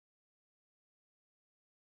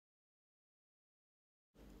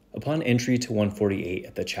Upon entry to 148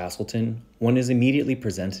 at the Chastleton, one is immediately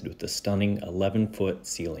presented with the stunning 11-foot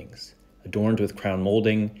ceilings, adorned with crown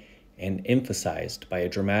molding and emphasized by a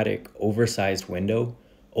dramatic, oversized window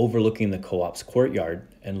overlooking the co-op's courtyard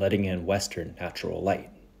and letting in western natural light.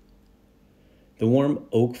 The warm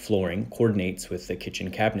oak flooring coordinates with the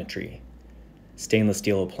kitchen cabinetry. Stainless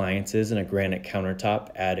steel appliances and a granite countertop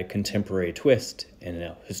add a contemporary twist in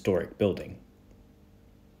a historic building.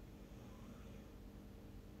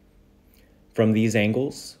 From these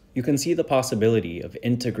angles, you can see the possibility of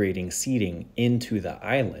integrating seating into the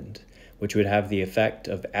island, which would have the effect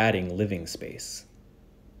of adding living space.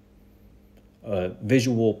 A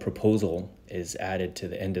visual proposal is added to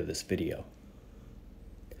the end of this video.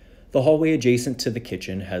 The hallway adjacent to the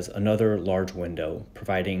kitchen has another large window,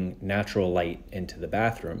 providing natural light into the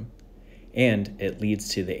bathroom, and it leads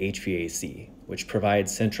to the HVAC, which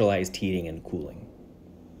provides centralized heating and cooling.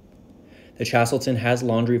 The Chastleton has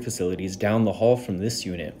laundry facilities down the hall from this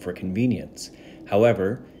unit for convenience.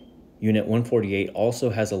 However, Unit 148 also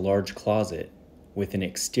has a large closet with an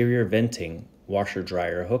exterior venting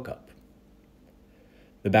washer-dryer hookup.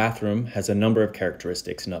 The bathroom has a number of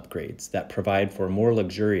characteristics and upgrades that provide for a more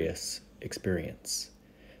luxurious experience.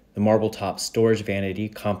 The marble-top storage vanity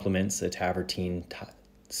complements the travertine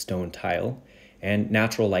stone tile, and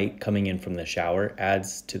natural light coming in from the shower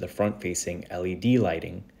adds to the front-facing LED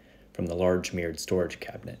lighting from the large mirrored storage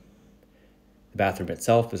cabinet. The bathroom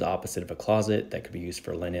itself is opposite of a closet that could be used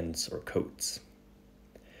for linens or coats.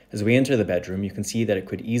 As we enter the bedroom, you can see that it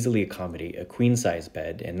could easily accommodate a queen-size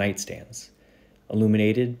bed and nightstands,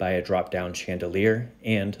 illuminated by a drop-down chandelier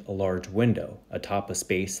and a large window atop a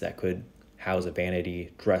space that could house a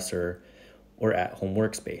vanity, dresser, or at-home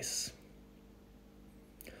workspace.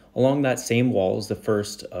 Along that same wall is the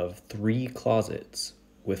first of 3 closets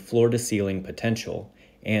with floor-to-ceiling potential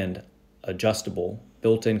and adjustable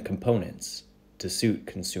built-in components to suit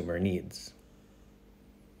consumer needs.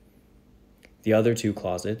 The other 2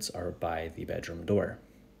 closets are by the bedroom door.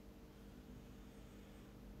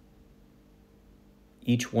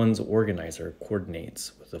 Each one's organizer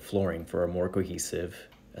coordinates with the flooring for a more cohesive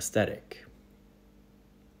aesthetic.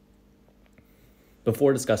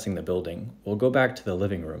 Before discussing the building, we'll go back to the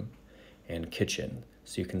living room and kitchen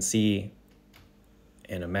so you can see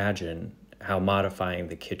and imagine how modifying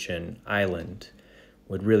the kitchen island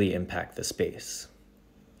would really impact the space.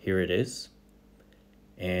 Here it is,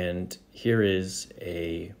 and here is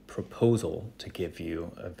a proposal to give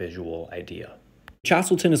you a visual idea.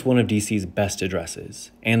 Chastleton is one of DC's best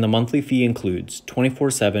addresses, and the monthly fee includes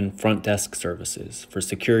 24/7 front desk services for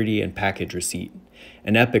security and package receipt,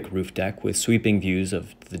 an epic roof deck with sweeping views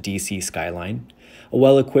of the DC skyline, a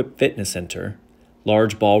well-equipped fitness center,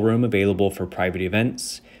 large ballroom available for private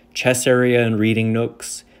events, chess area and reading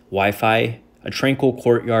nooks, Wi-Fi, a tranquil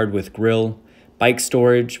courtyard with grill, bike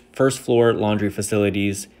storage, first floor laundry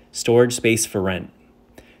facilities, storage space for rent.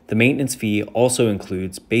 The maintenance fee also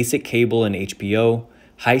includes basic cable and HBO,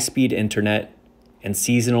 high-speed internet, and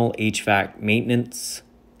seasonal HVAC maintenance,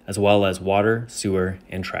 as well as water, sewer,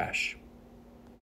 and trash.